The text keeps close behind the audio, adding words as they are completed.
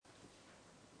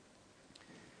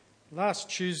Last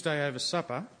Tuesday over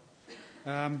supper,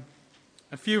 a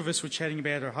few of us were chatting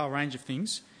about a whole range of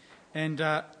things, and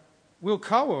Will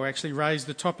Colwell actually raised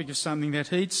the topic of something that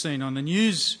he'd seen on the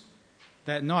news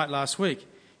that night last week.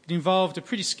 It involved a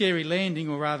pretty scary landing,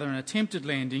 or rather an attempted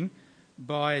landing,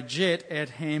 by a jet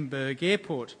at Hamburg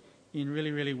Airport in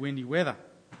really, really windy weather.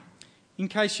 In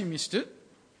case you missed it,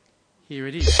 here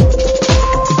it is.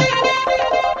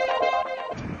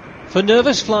 For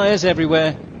nervous flyers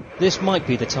everywhere, this might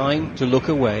be the time to look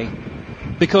away,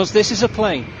 because this is a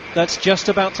plane that's just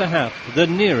about to have the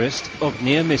nearest of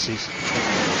near misses.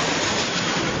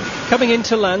 Coming in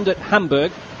to land at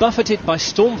Hamburg, buffeted by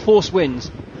storm-force winds,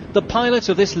 the pilot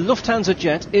of this Lufthansa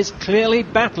jet is clearly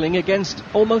battling against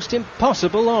almost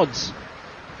impossible odds.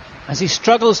 As he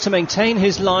struggles to maintain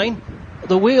his line,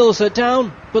 the wheels are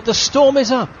down, but the storm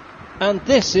is up, and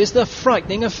this is the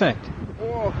frightening effect.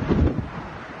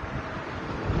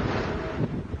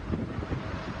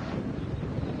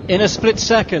 In a split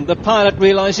second, the pilot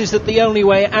realises that the only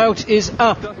way out is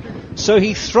up, so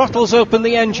he throttles open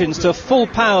the engines to full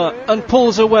power and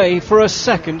pulls away for a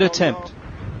second attempt.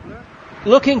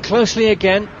 Looking closely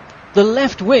again, the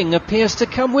left wing appears to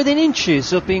come within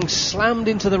inches of being slammed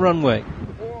into the runway.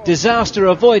 Disaster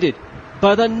avoided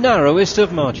by the narrowest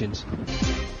of margins.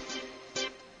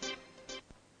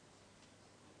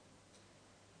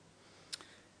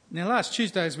 Now, last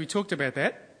Tuesday, as we talked about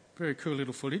that, very cool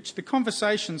little footage, the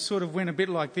conversation sort of went a bit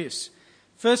like this.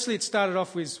 Firstly, it started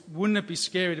off with, wouldn't it be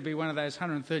scary to be one of those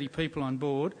 130 people on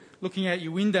board, looking out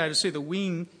your window to see the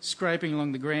wing scraping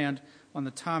along the ground on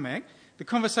the tarmac. The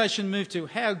conversation moved to,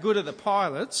 how good are the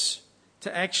pilots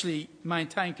to actually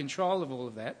maintain control of all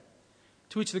of that?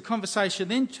 To which the conversation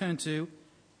then turned to,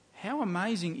 how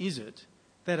amazing is it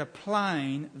that a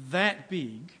plane that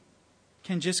big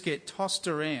can just get tossed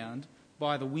around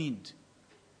by the wind?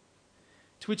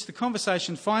 To which the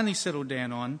conversation finally settled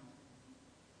down on,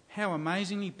 how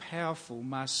amazingly powerful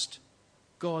must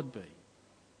God be?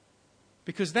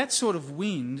 Because that sort of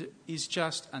wind is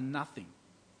just a nothing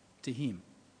to him.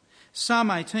 Psalm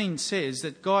 18 says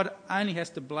that God only has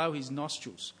to blow his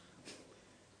nostrils,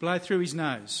 blow through his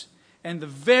nose, and the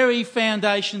very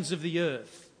foundations of the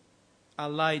earth are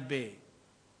laid bare.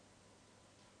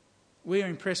 We are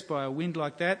impressed by a wind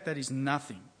like that. That is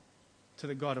nothing to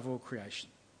the God of all creation.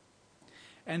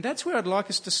 And that's where I'd like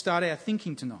us to start our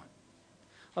thinking tonight.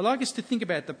 I'd like us to think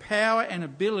about the power and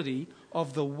ability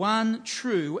of the one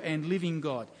true and living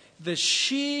God. The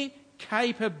sheer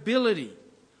capability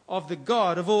of the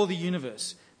God of all the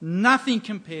universe. Nothing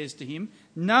compares to him.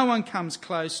 No one comes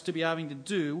close to be able to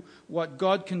do what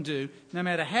God can do. No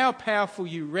matter how powerful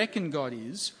you reckon God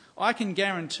is, I can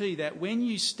guarantee that when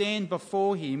you stand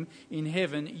before him in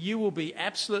heaven, you will be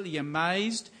absolutely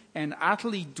amazed and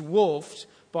utterly dwarfed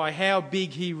by how big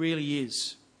he really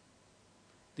is.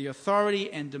 The authority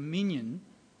and dominion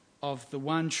of the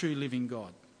one true living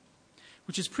God.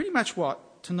 Which is pretty much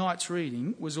what tonight's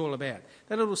reading was all about.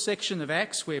 That little section of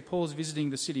Acts where Paul's visiting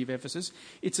the city of Ephesus,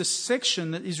 it's a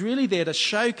section that is really there to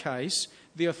showcase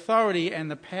the authority and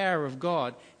the power of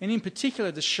God, and in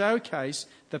particular to showcase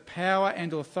the power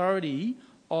and authority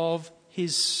of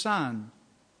his Son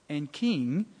and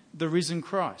King, the risen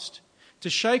Christ. To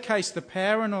showcase the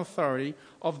power and authority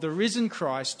of the risen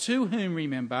Christ, to whom,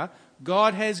 remember,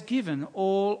 God has given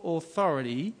all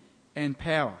authority and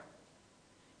power.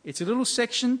 It's a little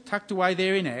section tucked away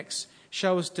there in Acts,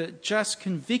 shows to just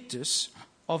convict us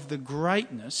of the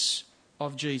greatness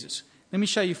of Jesus. Let me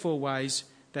show you 4 ways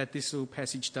that this little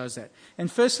passage does that.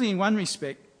 And firstly, in one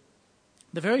respect,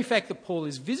 the very fact that Paul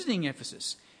is visiting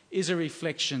Ephesus is a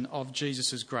reflection of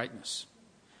Jesus' greatness.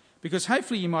 Because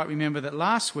hopefully you might remember that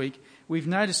last week we've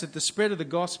noticed that the spread of the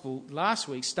gospel last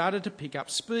week started to pick up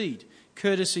speed,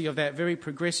 courtesy of that very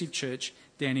progressive church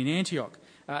down in Antioch.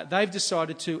 They've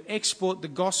decided to export the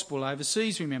gospel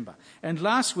overseas, remember. And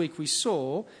last week we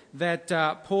saw that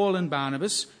Paul and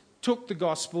Barnabas took the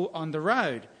gospel on the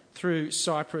road through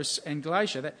Cyprus and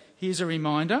Galatia. Here's a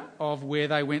reminder of where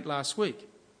they went last week.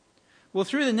 Well,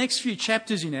 through the next few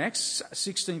chapters in Acts,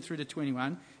 16 through to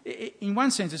 21, in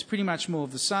one sense it's pretty much more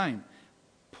of the same.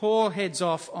 Paul heads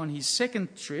off on his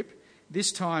second trip,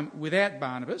 this time without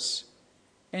Barnabas.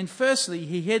 And firstly,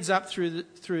 he heads up through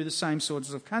the same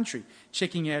sorts of country,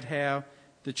 checking out how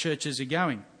the churches are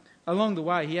going. Along the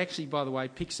way, he actually, by the way,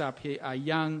 picks up a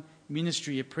young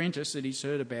ministry apprentice that he's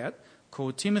heard about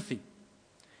called Timothy.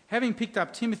 Having picked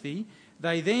up Timothy,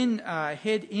 they then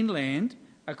head inland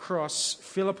across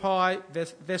Philippi,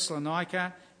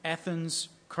 Thessalonica, Athens,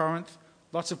 Corinth,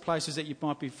 lots of places that you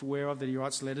might be aware of that he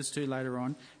writes letters to later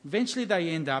on. Eventually they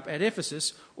end up at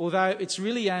Ephesus, although it's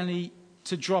really only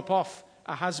to drop off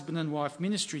a husband and wife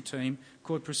ministry team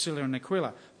called Priscilla and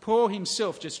Aquila. Paul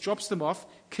himself just drops them off,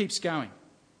 keeps going.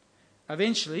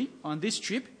 Eventually, on this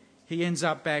trip, he ends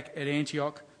up back at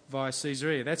Antioch via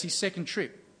Caesarea. That's his second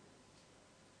trip,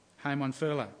 home on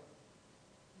furlough.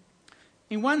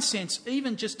 In one sense,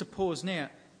 even just to pause now,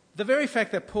 the very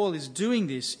fact that Paul is doing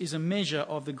this is a measure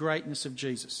of the greatness of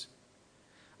Jesus.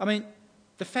 I mean,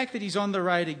 the fact that he's on the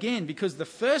road again, because the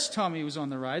first time he was on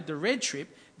the road, the red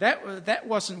trip, that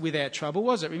wasn't without trouble,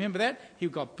 was it? Remember that? He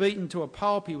got beaten to a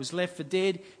pulp, he was left for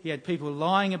dead, he had people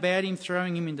lying about him,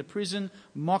 throwing him into prison,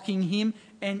 mocking him,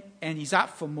 and he's up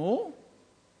for more.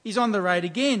 He's on the road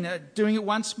again, doing it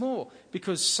once more,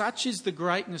 because such is the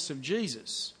greatness of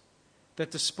Jesus that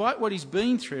despite what he's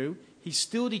been through, he's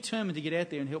still determined to get out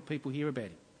there and help people hear about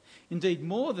him. Indeed,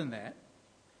 more than that,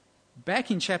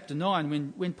 back in chapter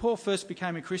 9, when Paul first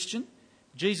became a Christian,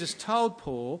 Jesus told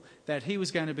Paul that he was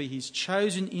going to be his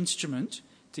chosen instrument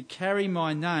to carry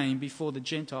my name before the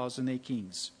Gentiles and their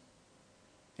kings.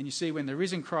 And you see, when the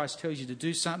risen Christ tells you to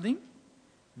do something,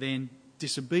 then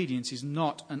disobedience is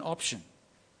not an option.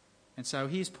 And so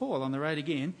here's Paul on the road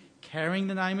again, carrying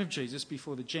the name of Jesus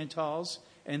before the Gentiles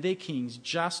and their kings,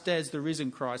 just as the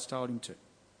risen Christ told him to.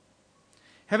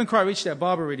 Haven't quite reached our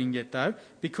Bible reading yet, though,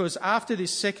 because after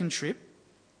this second trip,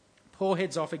 Paul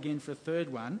heads off again for a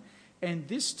third one, and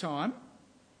this time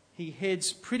he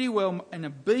heads pretty well in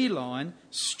a beeline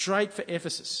straight for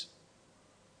Ephesus.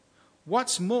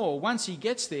 What's more, once he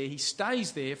gets there, he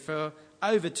stays there for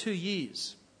over 2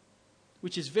 years,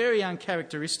 which is very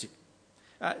uncharacteristic.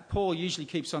 Paul usually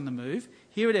keeps on the move.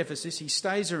 Here at Ephesus, he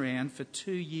stays around for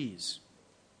 2 years.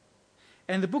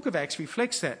 And the book of Acts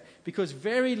reflects that, because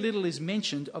very little is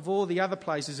mentioned of all the other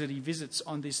places that he visits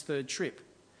on this third trip.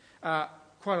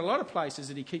 Quite a lot of places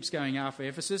that he keeps going after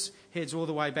Ephesus, heads all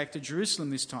the way back to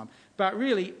Jerusalem this time. But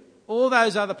really, all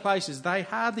those other places, they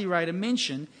hardly rate a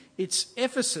mention. It's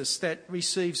Ephesus that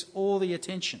receives all the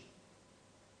attention.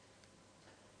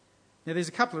 Now, there's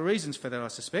a couple of reasons for that, I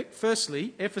suspect.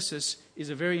 Firstly, Ephesus is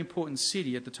a very important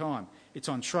city at the time. It's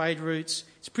on trade routes.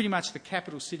 It's pretty much the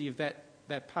capital city of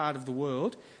that part of the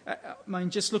world. I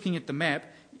mean, just looking at the map,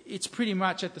 it's pretty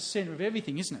much at the centre of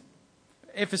everything, isn't it?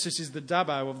 Ephesus is the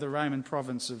Dubbo of the Roman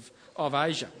province of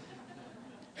Asia.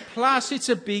 Plus, it's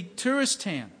a big tourist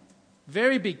town,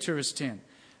 very big tourist town.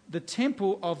 The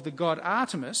temple of the god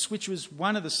Artemis, which was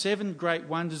one of the 7 great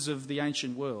wonders of the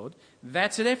ancient world,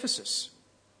 that's at Ephesus.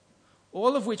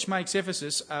 All of which makes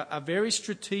Ephesus a very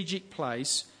strategic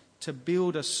place to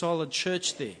build a solid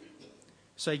church there.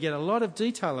 So you get a lot of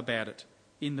detail about it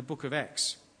in the book of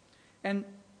Acts. And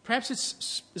perhaps it's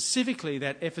specifically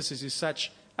that Ephesus is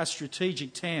such a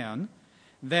strategic town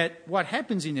that what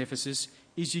happens in Ephesus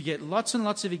is you get lots and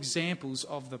lots of examples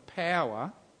of the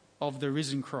power of the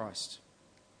risen Christ.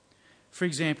 For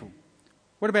example,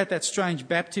 what about that strange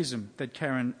baptism that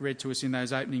Karen read to us in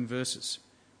those opening verses?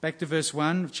 Back to verse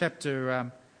 1 of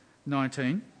chapter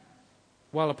 19.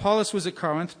 While Apollos was at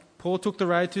Corinth, Paul took the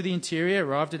road through the interior,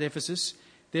 arrived at Ephesus.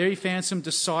 There he found some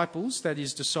disciples, that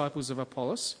is, disciples of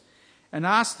Apollos, and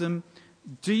asked them,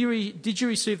 did you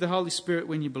receive the Holy Spirit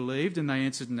when you believed? And they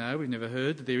answered, no, we've never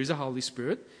heard that there is a Holy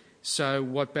Spirit. So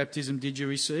what baptism did you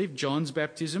receive? John's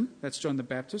baptism. That's John the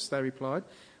Baptist, they replied.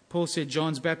 Paul said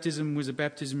John's baptism was a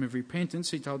baptism of repentance.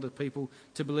 He told the people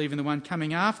to believe in the one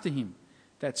coming after him.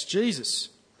 That's Jesus.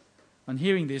 On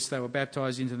hearing this, they were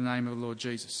baptised into the name of the Lord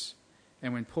Jesus.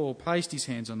 And when Paul placed his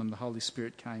hands on them, the Holy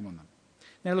Spirit came on them.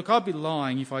 Now, look, I'd be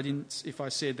lying if I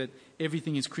said that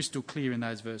everything is crystal clear in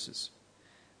those verses.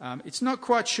 It's not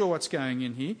quite sure what's going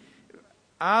in here.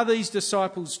 Are these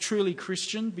disciples truly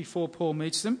Christian before Paul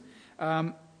meets them?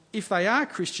 If they are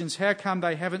Christians, how come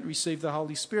they haven't received the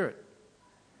Holy Spirit?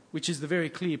 Which is the very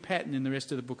clear pattern in the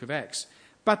rest of the book of Acts.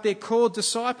 But they're called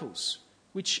disciples,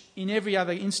 which in every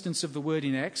other instance of the word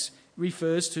in Acts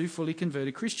refers to fully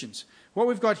converted Christians. What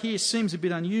we've got here seems a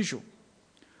bit unusual.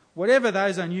 Whatever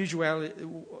those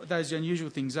unusual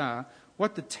things are,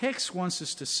 what the text wants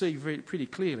us to see pretty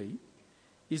clearly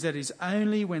is that it's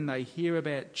only when they hear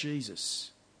about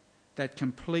Jesus that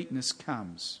completeness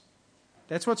comes.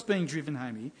 That's what's being driven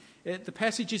home here. The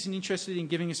passage isn't interested in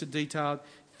giving us a detailed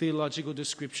theological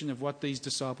description of what these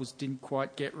disciples didn't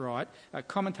quite get right.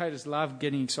 Commentators love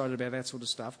getting excited about that sort of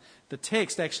stuff. The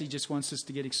text actually just wants us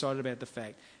to get excited about the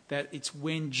fact that it's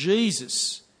when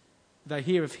Jesus, they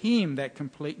hear of him, that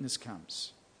completeness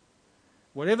comes.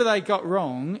 Whatever they got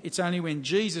wrong, it's only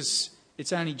Jesus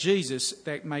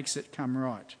that makes it come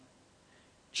right.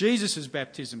 Jesus'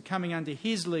 baptism, coming under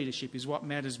his leadership, is what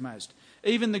matters most.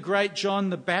 Even the great John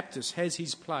the Baptist has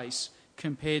his place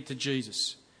compared to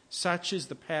Jesus. Such is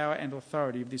the power and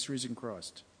authority of this risen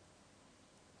Christ.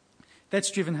 That's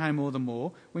driven home all the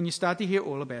more when you start to hear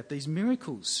all about these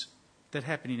miracles that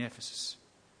happen in Ephesus.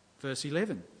 Verse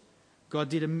 11. God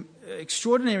did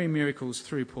extraordinary miracles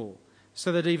through Paul,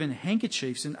 so that even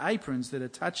handkerchiefs and aprons that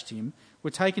had touched him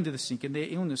were taken to the sick, and their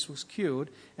illness was cured,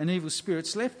 and evil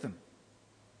spirits left them.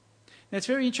 Now, it's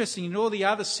very interesting. In all the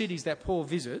other cities that Paul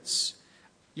visits,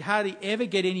 you hardly ever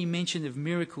get any mention of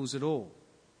miracles at all.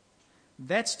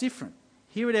 That's different.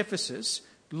 Here at Ephesus,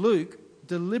 Luke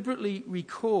deliberately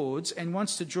records and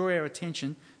wants to draw our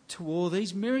attention to all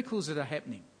these miracles that are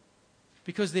happening,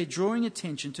 because they're drawing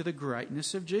attention to the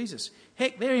greatness of Jesus.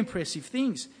 Heck, they're impressive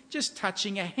things. Just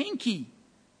touching a hanky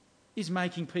is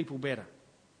making people better.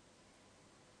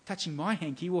 Touching my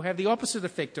hanky will have the opposite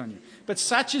effect on you. But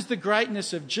such is the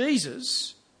greatness of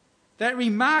Jesus that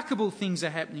remarkable things are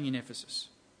happening in Ephesus.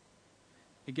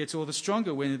 It gets all the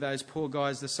stronger when those poor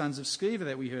guys, the sons of Sceva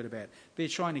that we heard about, they're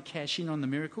trying to cash in on the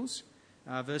miracles.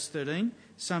 Verse 13,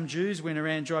 some Jews went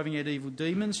around driving out evil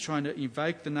demons, trying to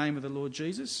invoke the name of the Lord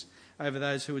Jesus over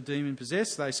those who were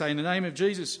demon-possessed. They say, in the name of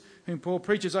Jesus, whom Paul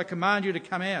preaches, I command you to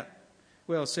come out.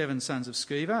 Well, 7 sons of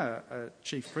Sceva, a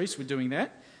chief priest, were doing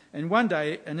that. And one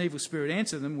day an evil spirit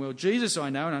answered them, well, Jesus I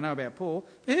know, and I know about Paul,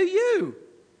 but who are you?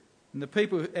 And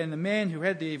the man who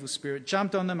had the evil spirit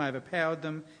jumped on them, overpowered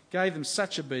them, gave them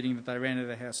such a beating that they ran out of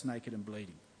the house naked and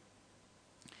bleeding.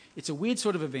 It's a weird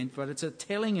sort of event, but it's a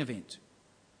telling event.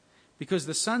 Because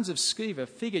the sons of Sceva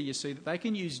figure, you see, that they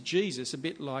can use Jesus a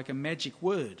bit like a magic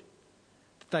word.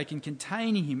 That they can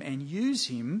contain him and use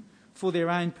him for their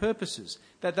own purposes.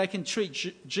 That they can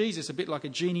treat Jesus a bit like a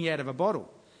genie out of a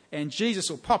bottle. And Jesus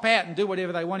will pop out and do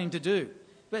whatever they want him to do.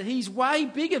 But he's way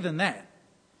bigger than that.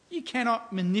 You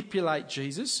cannot manipulate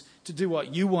Jesus to do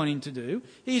what you want him to do.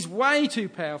 He's way too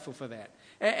powerful for that.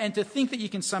 And to think that you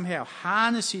can somehow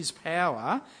harness his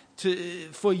power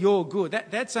for your good,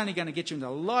 that's only going to get you into a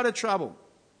lot of trouble.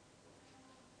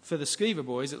 For the Sceva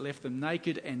boys, it left them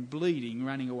naked and bleeding,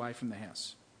 running away from the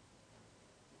house.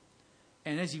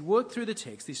 And as you work through the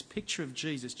text, this picture of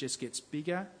Jesus just gets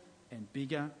bigger and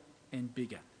bigger and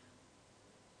bigger.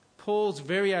 Paul's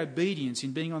very obedience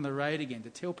in being on the road again to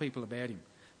tell people about him.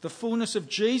 The fullness of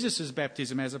Jesus'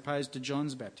 baptism as opposed to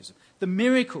John's baptism. The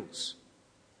miracles.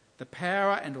 The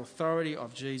power and authority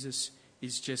of Jesus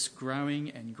is just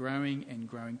growing and growing and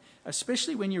growing,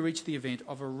 especially when you reach the event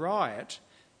of a riot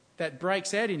that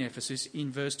breaks out in Ephesus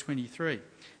in verse 23.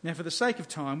 Now, for the sake of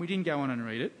time, we didn't go on and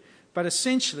read it, but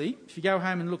essentially, if you go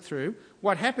home and look through,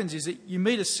 what happens is that you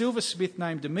meet a silversmith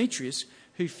named Demetrius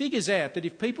who figures out that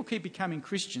if people keep becoming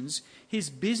Christians,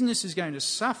 his business is going to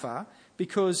suffer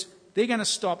because they're going to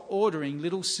stop ordering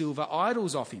little silver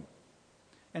idols off him.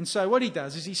 And so what he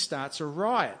does is he starts a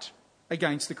riot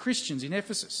against the Christians in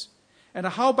Ephesus. And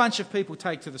a whole bunch of people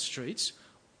take to the streets,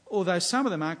 although some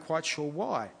of them aren't quite sure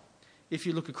why. If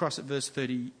you look across at verse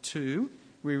 32,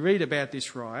 we read about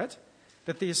this riot,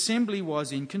 that the assembly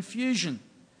was in confusion.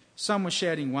 Some were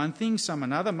shouting one thing, some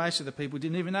another. Most of the people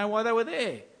didn't even know why they were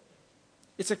there.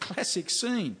 It's a classic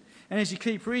scene. And as you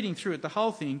keep reading through it, the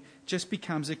whole thing just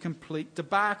becomes a complete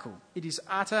debacle. It is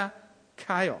utter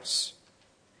chaos.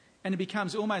 And it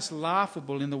becomes almost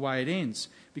laughable in the way it ends.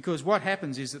 Because what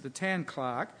happens is that the town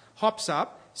clerk hops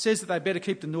up, says that they better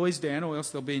keep the noise down or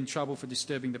else they'll be in trouble for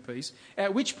disturbing the peace.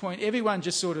 At which point everyone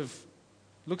just sort of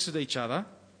looks at each other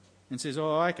and says,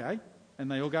 oh, okay. And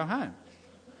they all go home.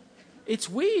 It's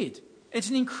weird. It's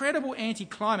an incredible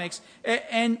anticlimax.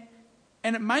 And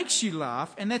it makes you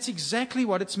laugh, and that's exactly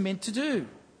what it's meant to do.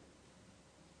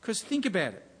 Because think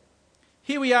about it.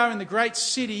 Here we are in the great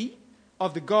city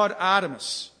of the god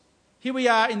Artemis. Here we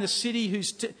are in the city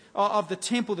of the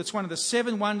temple that's one of the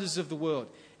 7 wonders of the world.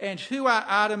 And who are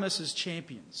Artemis's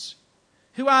champions?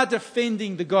 Who are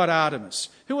defending the god Artemis?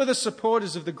 Who are the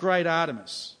supporters of the great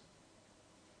Artemis?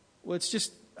 Well, it's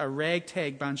just a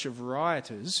ragtag bunch of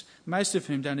rioters, most of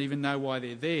whom don't even know why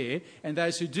they're there, and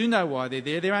those who do know why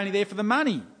they're only there for the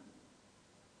money.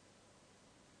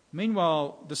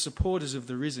 Meanwhile, the supporters of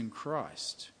the risen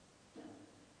Christ,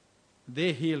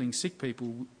 they're healing sick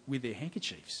people with their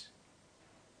handkerchiefs.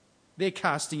 They're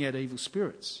casting out evil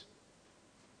spirits.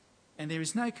 And there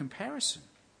is no comparison.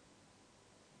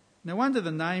 No wonder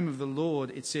the name of the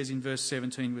Lord, it says in verse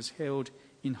 17, was held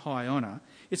in high honour.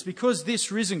 It's because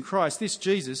this risen Christ, this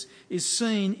Jesus, is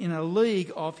seen in a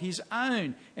league of his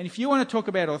own. And if you want to talk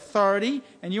about authority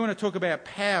and you want to talk about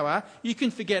power, you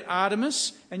can forget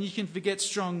Artemis and you can forget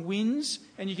strong winds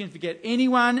and you can forget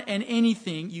anyone and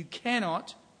anything. You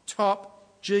cannot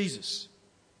top Jesus.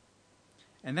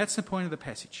 And that's the point of the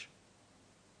passage.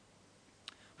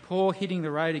 Paul hitting the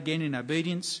road again in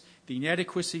obedience, the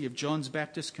inadequacy of John the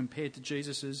Baptist compared to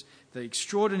Jesus's, the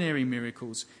extraordinary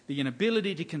miracles, the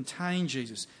inability to contain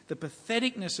Jesus, the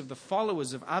patheticness of the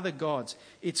followers of other gods,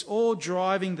 it's all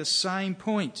driving the same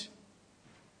point: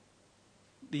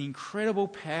 the incredible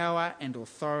power and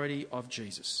authority of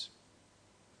Jesus.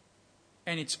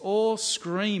 And it's all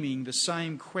screaming the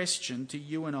same question to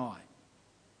you and I.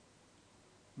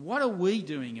 What are we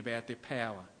doing about the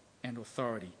power and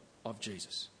authority of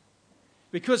Jesus?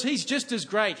 Because he's just as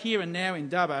great here and now in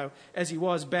Dubbo as he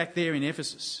was back there in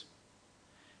Ephesus.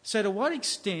 So to what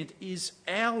extent is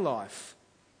our life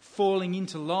falling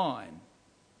into line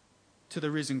to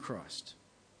the risen Christ?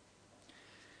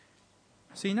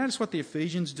 So you notice what the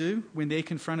Ephesians do when they're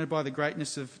confronted by the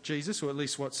greatness of Jesus, or at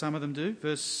least what some of them do.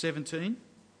 Verse 17.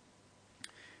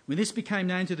 When this became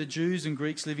known to the Jews and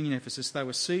Greeks living in Ephesus, they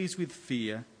were seized with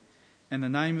fear, and the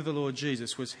name of the Lord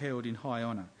Jesus was held in high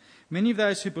honour. Many of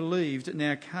those who believed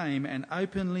now came and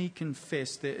openly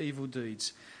confessed their evil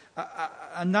deeds.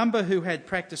 A number who had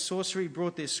practiced sorcery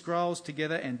brought their scrolls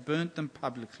together and burnt them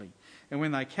publicly. And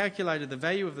when they calculated the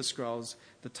value of the scrolls,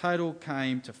 the total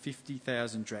came to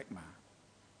 50,000 drachma.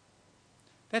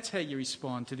 That's how you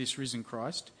respond to this risen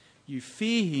Christ. You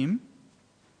fear him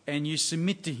and you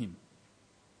submit to him.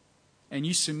 And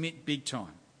you submit big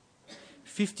time.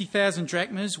 50,000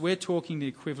 drachmas, we're talking the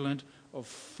equivalent of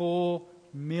 $4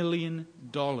 million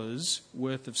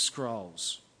worth of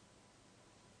scrolls.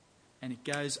 And it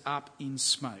goes up in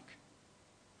smoke.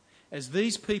 As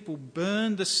these people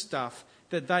burn the stuff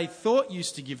that they thought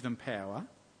used to give them power,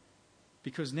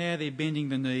 because now they're bending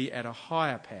the knee at a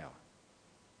higher power,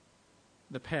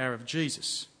 the power of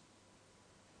Jesus.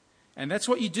 And that's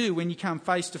what you do when you come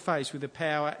face to face with the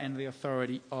power and the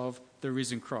authority of the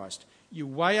risen Christ. You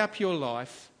weigh up your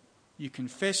life, you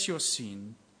confess your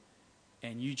sin,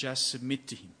 and you just submit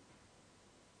to him.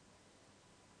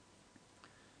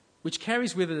 Which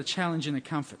carries with it a challenge and a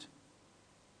comfort.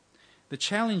 The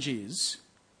challenge is,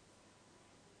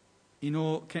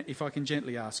 if I can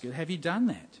gently ask it, have you done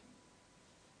that?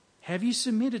 Have you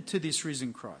submitted to this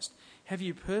risen Christ? Have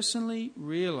you personally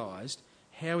realised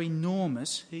how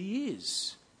enormous he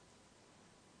is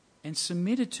and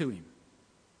submitted to him?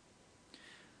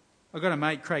 I've got a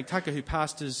mate, Craig Tucker, who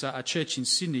pastors a church in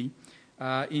Sydney,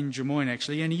 in Drummoyne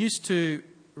actually, and he used to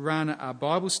run a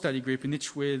Bible study group in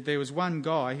which there was one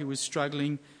guy who was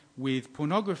struggling with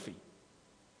pornography.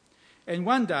 And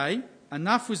one day,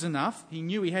 enough was enough. He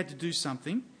knew he had to do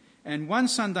something. And one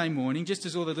Sunday morning, just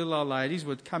as all the little old ladies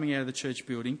were coming out of the church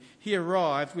building, he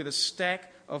arrived with a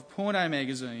stack of porno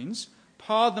magazines,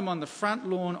 piled them on the front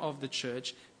lawn of the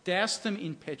church, doused them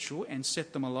in petrol and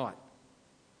set them alight.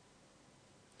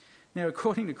 Now,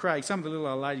 according to Craig, some of the little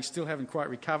old ladies still haven't quite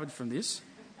recovered from this.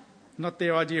 Not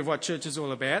their idea of what church is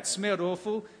all about. Smelled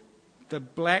awful. The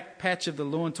black patch of the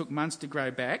lawn took months to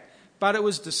grow back. But it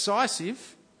was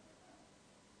decisive.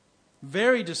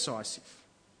 Very decisive.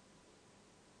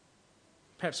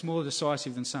 Perhaps more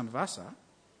decisive than some of us are.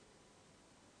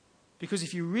 Because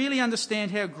if you really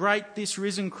understand how great this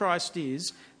risen Christ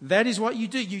is, that is what you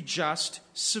do. You just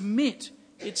submit.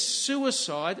 It's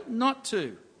suicide not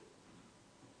to.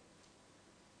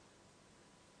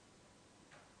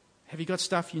 Have you got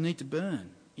stuff you need to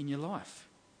burn in your life?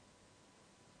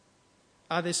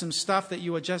 Are there some stuff that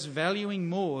you are just valuing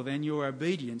more than your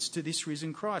obedience to this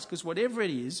risen Christ? Because whatever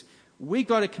it is, we've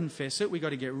got to confess it, we've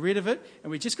got to get rid of it,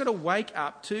 and we've just got to wake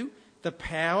up to the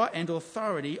power and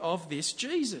authority of this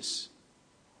Jesus.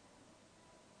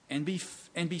 And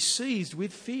be seized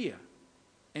with fear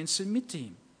and submit to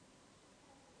him.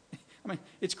 I mean,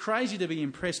 it's crazy to be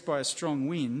impressed by a strong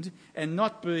wind and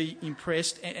not be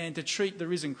impressed and to treat the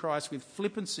risen Christ with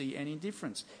flippancy and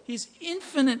indifference. He's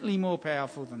infinitely more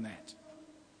powerful than that.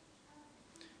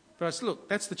 But look,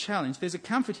 that's the challenge. There's a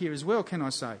comfort here as well, can I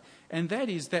say? And that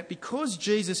is that because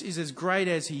Jesus is as great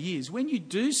as he is, when you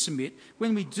do submit,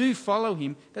 when we do follow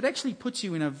him, that actually puts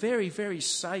you in a very, very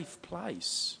safe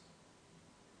place.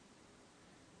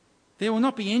 There will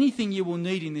not be anything you will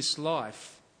need in this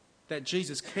life that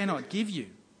Jesus cannot give you.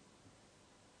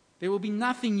 There will be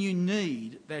nothing you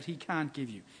need that he can't give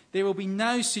you. There will be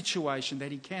no situation that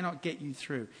he cannot get you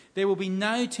through. There will be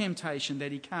no temptation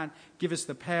that he can't give us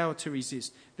the power to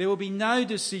resist. There will be no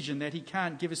decision that he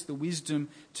can't give us the wisdom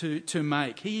to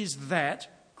make. He is that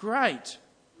great.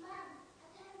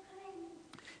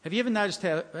 Have you ever noticed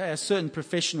how certain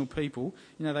professional people,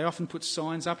 they often put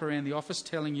signs up around the office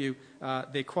telling you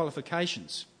their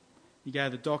qualifications? You go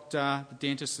to the doctor, the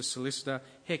dentist, the solicitor,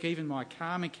 heck, even my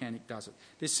car mechanic does it.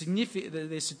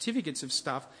 There's certificates of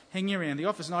stuff hanging around the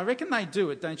office, and I reckon they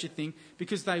do it, don't you think,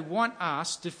 because they want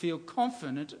us to feel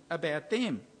confident about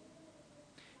them.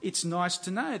 It's nice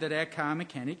to know that our car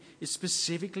mechanic is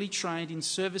specifically trained in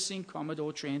servicing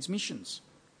Commodore transmissions.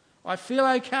 I feel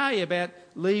okay about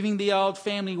leaving the old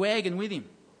family wagon with him.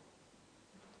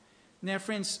 Now,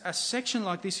 friends, a section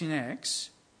like this in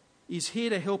Acts is here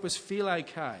to help us feel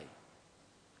okay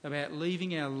about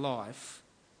leaving our life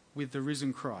with the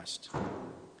risen Christ.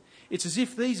 It's as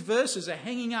if these verses are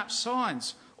hanging up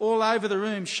signs all over the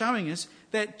room showing us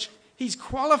that he's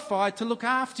qualified to look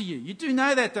after you. You do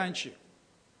know that, don't you?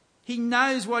 He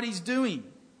knows what he's doing.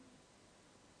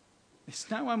 There's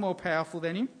no one more powerful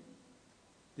than him.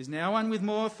 There's no one with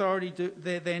more authority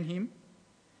than him.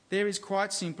 There is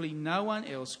quite simply no one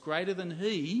else greater than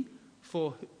he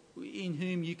in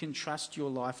whom you can trust your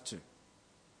life to.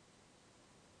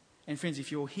 And friends,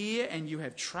 if you're here and you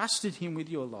have trusted him with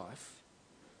your life,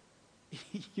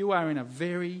 you are in a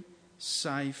very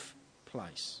safe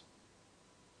place.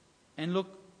 And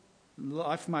look,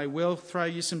 life may well throw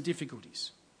you some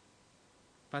difficulties,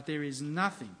 but there is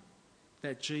nothing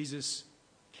that Jesus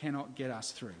cannot get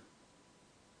us through.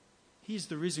 He is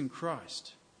the risen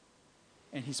Christ,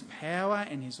 and his power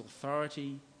and his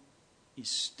authority is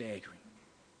staggering.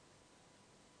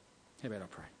 How about I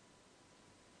pray?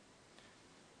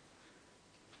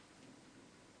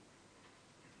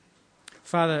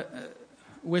 Father,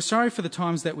 we're sorry for the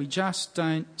times that we just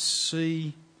don't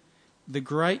see the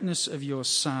greatness of your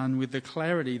Son with the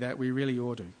clarity that we really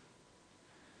ought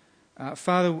to.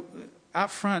 Father, up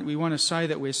front we want to say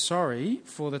that we're sorry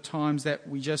for the times that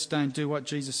we just don't do what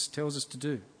Jesus tells us to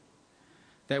do,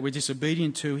 that we're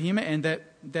disobedient to him, and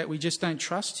that we just don't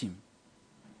trust him.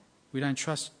 We don't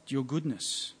trust your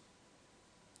goodness.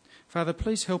 Father,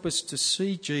 please help us to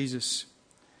see Jesus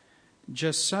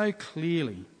just so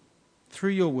clearly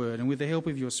through your word and with the help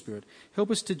of your Spirit.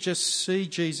 Help us to just see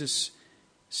Jesus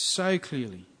so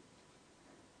clearly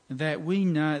that we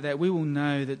will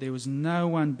know that there was no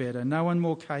one better, no one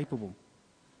more capable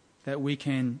that we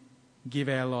can give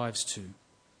our lives to.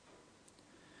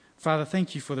 Father,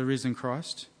 thank you for the risen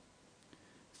Christ.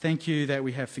 Thank you that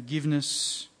we have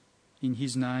forgiveness in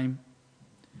his name.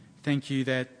 Thank you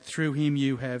that through him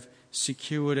you have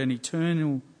secured an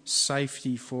eternal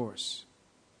safety for us.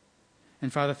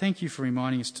 And Father, thank you for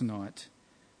reminding us tonight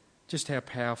just how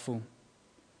powerful,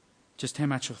 just how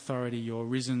much authority your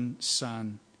risen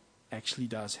Son actually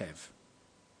does have.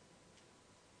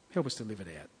 Help us to live it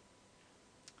out.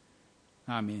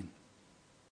 Amen.